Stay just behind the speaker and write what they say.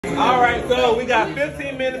All right, so we got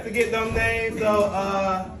 15 minutes to get them names. So,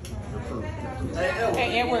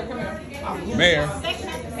 Hey, Edward, come here. Mayor.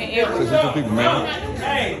 Hey, Edward.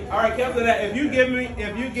 hey, all right, come to that. If you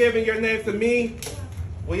giving your names to me,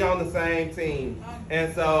 we on the same team.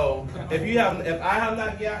 And so, if I have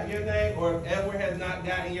not got your name, or if Edward has not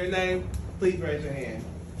gotten your name, please raise your hand.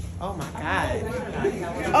 Oh my God.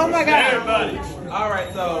 Oh my God. Everybody. All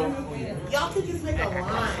right, so. Y'all could just make a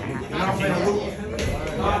line.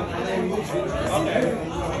 Okay.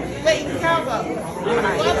 Wait, Calvo. Do I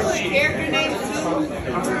put character names too?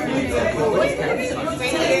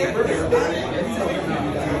 Right here.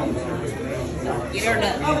 Get her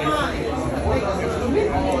done.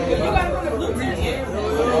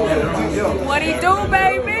 What he do,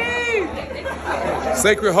 baby?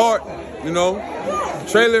 Sacred Heart, you know.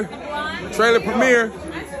 Trailer premiere.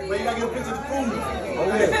 Man, you gotta get a picture of the food. Oh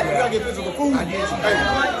yeah, you gotta get a picture of the food.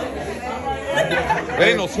 There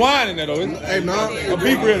ain't no swine in there though, is it? Hey, man. Them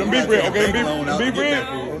beef bread, okay, them beef bread.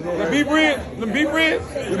 The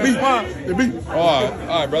beef. All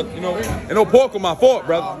right, brother. You know, and no pork on my fork,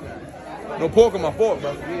 brother. No pork on my fork,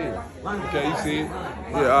 brother. Yeah. Okay, you see it?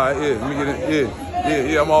 Yeah, all right, yeah. Let me get it.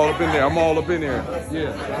 Yeah. I'm all up in there. Yeah. I'm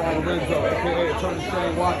all Lorenzo, aka Attorney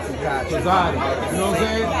Shane Watson, presiding. You know what I'm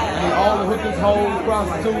saying? I mean, all the hookers, hoes,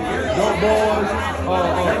 prostitutes, dope boys,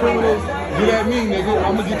 criminals. Get at me, nigga.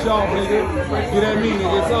 I'm gonna get y'all, nigga. Get at me,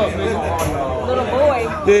 nigga. It's up, nigga. Little boy.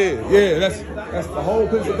 Yeah. That's the whole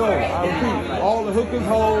picture going. I repeat, all the hookers,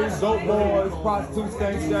 hoes, dope boys, prostitutes,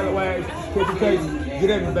 gangs, scalawags, catch case. Get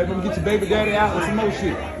at me, baby. I'm gonna get your baby daddy out and some more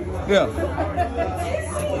shit. Yeah.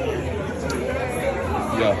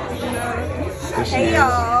 Hey,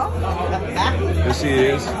 y'all. There she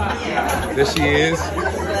is.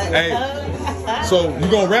 Hey, so you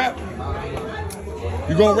gonna rap?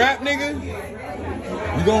 You gonna rap, nigga?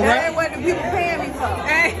 You gonna That rap? ain't what the people paying me for.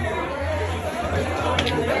 Hey.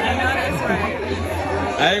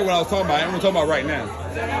 That ain't what I was talking about. I ain't what I'm talking about right now.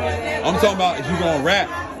 I'm talking about if you gonna rap.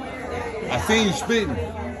 I seen you spitting.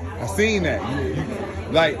 I seen that.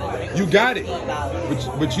 You got it,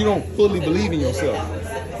 but you don't fully believe in yourself.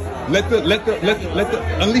 Let the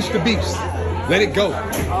unleash the beast. Let it go.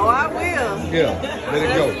 Oh, I will. Yeah, let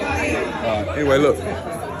it go. Anyway, look.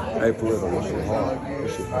 Hey, for real, what's your heart?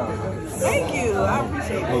 Thank you. I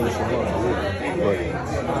appreciate it. What's your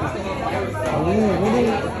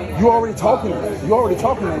heart? You already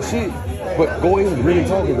talking that shit. But go ahead and really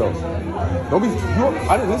talk it though. Don't be.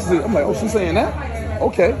 I didn't listen to it. I'm like, oh, she's saying that.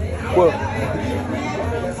 Okay. Well,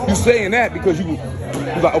 you saying that because you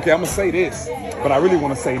like, okay, I'm gonna say this, but I really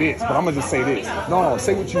want to say this, but I'm gonna just say this. No,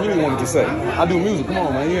 say what you really wanted to say. I do music. Come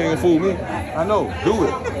on, man. You ain't gonna fool me. I know. Do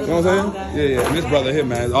it. You know what I'm saying? Yeah. And this brother here,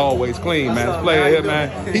 man, is always clean, man. This player here, man,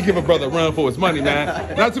 he give a brother a run for his money, man.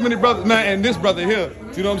 Not too many brothers, man. And this brother here,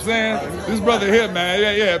 you know what I'm saying? This brother here, man.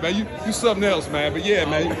 Yeah, man. You something else, man. But yeah,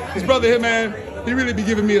 man. This brother here, man. He really be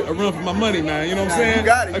giving me a run for my money, man. You know what I'm saying? You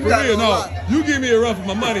got it. Like, for real, no. You give me a run for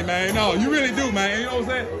my money, man. No, you really do, man. You know what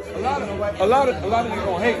I'm saying? A lot of niggas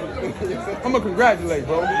gonna hate me. I'm gonna congratulate,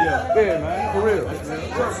 bro. Yeah, man. For real.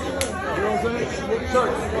 Church. You know what I'm saying?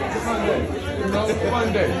 Church. Sunday. You know, fun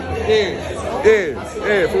day.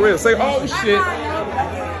 Yeah. For real. Say, oh shit.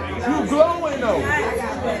 You glowing though.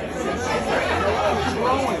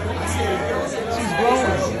 She's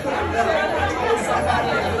glowing.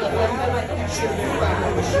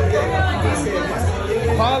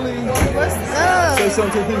 Holly, What's up? say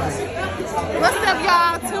something to the people. What's up,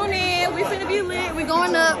 y'all? Tune in. We finna be lit. We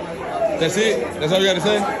going up. That's it? That's all you got to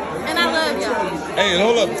say? And I love y'all. Hey,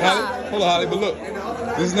 hold up, Holly. But look,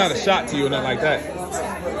 this is not a shot to you or nothing like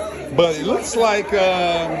that. But it looks like you're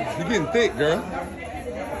getting thick, girl.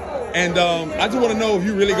 And I just want to know if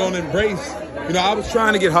you really going to embrace. You know, I was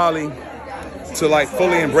trying to get Holly to like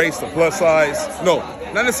fully embrace the plus size. No,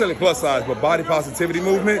 not necessarily plus size, but body positivity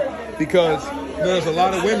movement. Because there's a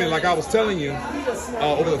lot of women, like I was telling you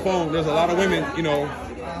over the phone, there's a lot of women, you know,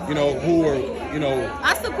 who are,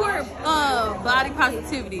 I support body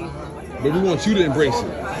positivity. but we want you to embrace it.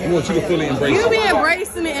 We want you to fully embrace it. You be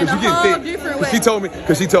embracing it in a whole different way. She told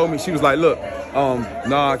me, she was like, look,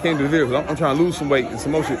 nah, I can't do this. I'm trying to lose some weight and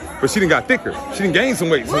some more shit. But she done got thicker. She done gained some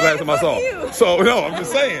weight since last time I saw her. So, no, I'm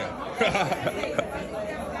just saying.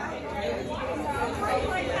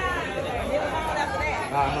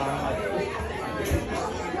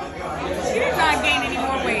 You're not gaining any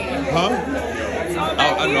more weight. Huh? I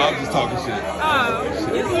know, I was just talking shit. Oh,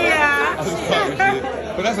 yeah. I was just talking shit.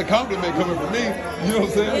 But that's a compliment coming from me. You know what I'm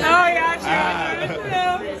saying? Oh, yeah, true.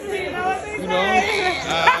 You know what they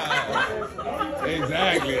say.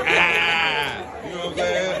 Exactly. You know what I'm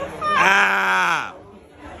saying?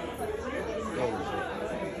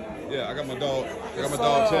 Yeah, I got my dog. I got my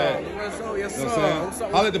dog Chad. Yes, sir. You know what I'm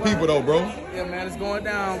saying? Holla at the people though, bro. Yeah, man, it's going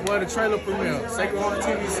down. Boy, the trailer premiere. Sacred Heart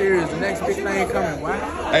TV series. The next big thing coming. Why?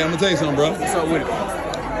 Hey, I'm gonna tell you something, bro. What's up with it?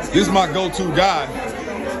 This is my go-to guy.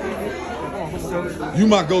 You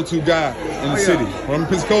my go-to guy in the city. When I'm in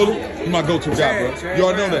Pensacola, you my go-to guy, bro. You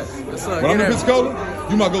already know that. When I'm in Pensacola,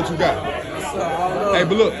 you my go-to guy. Hey,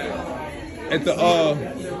 but look, at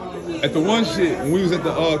the one shit when we was at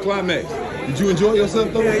the climax, did you enjoy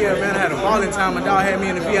yourself though? Yeah, man. I had a balling time. My dog had me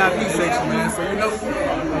in the VIP section, man. So you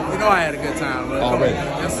know I had a good time, bro. Already.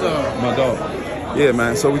 Yes, sir. My dog. Yeah,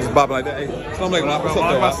 man. So we just bopping like that. Hey, Assalamu alaikum. What's up,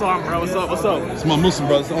 though? What's up, bro? What's up? It's my Muslim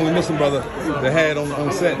brother. It's the only Muslim brother that had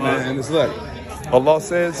on set, man. And it's like, Allah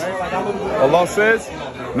says,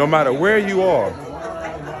 no matter where you are,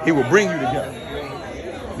 He will bring you together.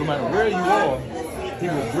 No matter where you are, He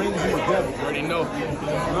will bring you together. Already know. You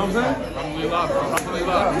know what I'm saying?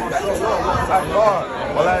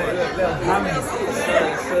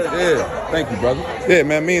 Yeah, thank you, brother. Yeah,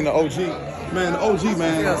 man, me and the OG. Man, the OG,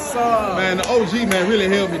 man. Yes, sir. Man, the OG, man, really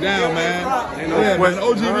held me down, man. Yeah, man, the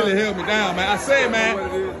OG really held me down, man. I said, man,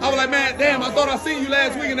 I was like, man, damn, I thought I seen you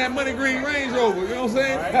last week in that money green Range Rover. You know what I'm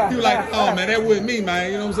saying? He was like, oh, man, that wasn't me,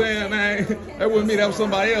 man. You know what I'm saying, man? That wasn't me. That was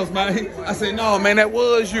somebody else, man. I said, no, man, that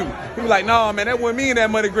was you. He was like, no, man, that wasn't me in that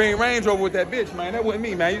money green Range Rover with that bitch, man. That wasn't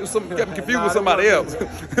me, man. You kept me confused with somebody else.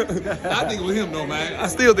 I think it was him, though, man. I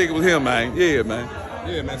still think it was him, man. Yeah, man.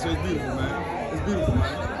 Yeah, man. So it's beautiful, man. It's beautiful,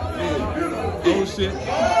 man. Yeah. Oh shit.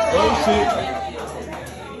 Oh shit.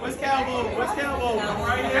 What's Calvo? What's Calvo?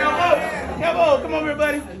 Calvo, come over here,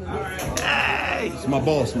 buddy. Hey. It's my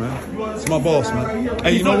boss, man. It's my boss, man.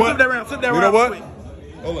 Hey, you know what? Flip that You know round what? quick.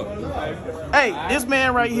 Hold up. Hey, this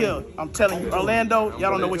man right here, I'm telling you, Orlando,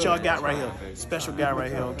 y'all don't know what y'all got right here. Special guy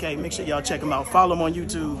right here, okay? Make sure y'all check him out. Follow him on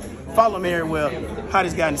YouTube. Follow him everywhere.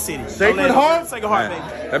 Hottest guy in the city. Sacred Heart? Sacred Heart,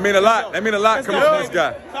 baby. That mean a lot. That mean a lot coming from this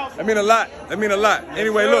guy. That mean a lot. That mean a lot.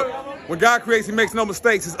 Anyway, look. When God creates, He makes no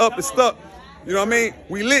mistakes. It's up, it's stuck. You know what I mean?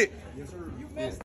 We lit.